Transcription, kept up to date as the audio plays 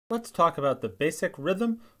Let's talk about the basic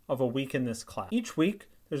rhythm of a week in this class. Each week,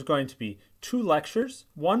 there's going to be 2 lectures,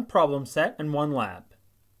 1 problem set, and 1 lab.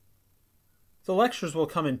 The lectures will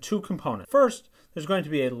come in 2 components. First, there's going to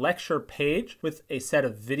be a lecture page with a set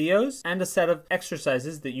of videos and a set of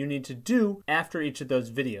exercises that you need to do after each of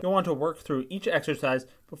those videos. You'll want to work through each exercise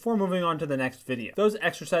before moving on to the next video. Those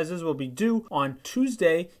exercises will be due on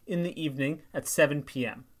Tuesday in the evening at 7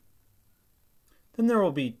 p.m. Then there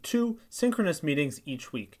will be 2 synchronous meetings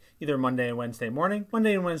each week, either Monday and Wednesday morning,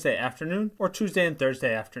 Monday and Wednesday afternoon, or Tuesday and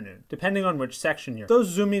Thursday afternoon, depending on which section you're in. Those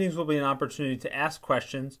Zoom meetings will be an opportunity to ask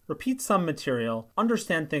questions, repeat some material,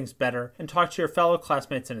 understand things better, and talk to your fellow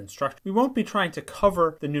classmates and instructors. We won't be trying to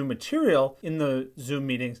cover the new material in the Zoom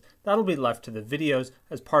meetings. That'll be left to the videos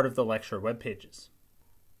as part of the lecture web pages.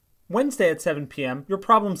 Wednesday at 7 p.m., your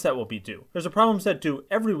problem set will be due. There's a problem set due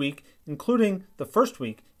every week, including the first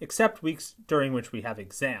week, except weeks during which we have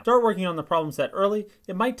exams. Start working on the problem set early.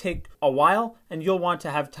 It might take a while, and you'll want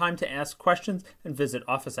to have time to ask questions and visit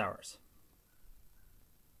office hours.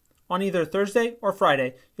 On either Thursday or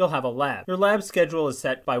Friday, you'll have a lab. Your lab schedule is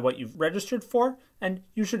set by what you've registered for, and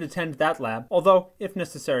you should attend that lab, although, if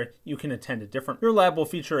necessary, you can attend a different. Your lab will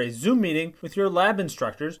feature a Zoom meeting with your lab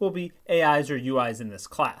instructors who will be AIs or UIs in this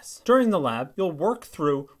class. During the lab, you'll work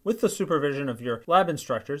through, with the supervision of your lab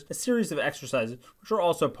instructors, a series of exercises which are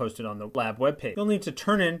also posted on the lab webpage. You'll need to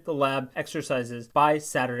turn in the lab exercises by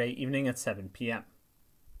Saturday evening at 7 p.m.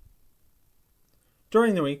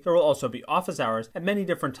 During the week, there will also be office hours at many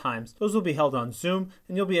different times. Those will be held on Zoom,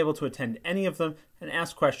 and you'll be able to attend any of them and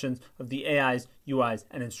ask questions of the AIs, UIs,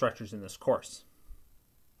 and instructors in this course.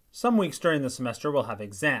 Some weeks during the semester will have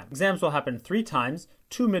exams. Exams will happen 3 times,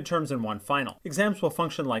 2 midterms and 1 final. Exams will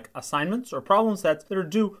function like assignments or problem sets that are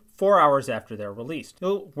due 4 hours after they're released.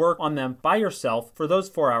 You'll work on them by yourself for those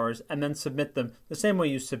 4 hours and then submit them the same way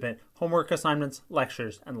you submit homework assignments,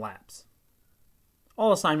 lectures, and labs.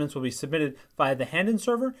 All assignments will be submitted via the Handin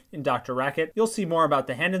server in Dr. Racket. You'll see more about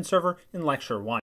the Handin server in Lecture 1.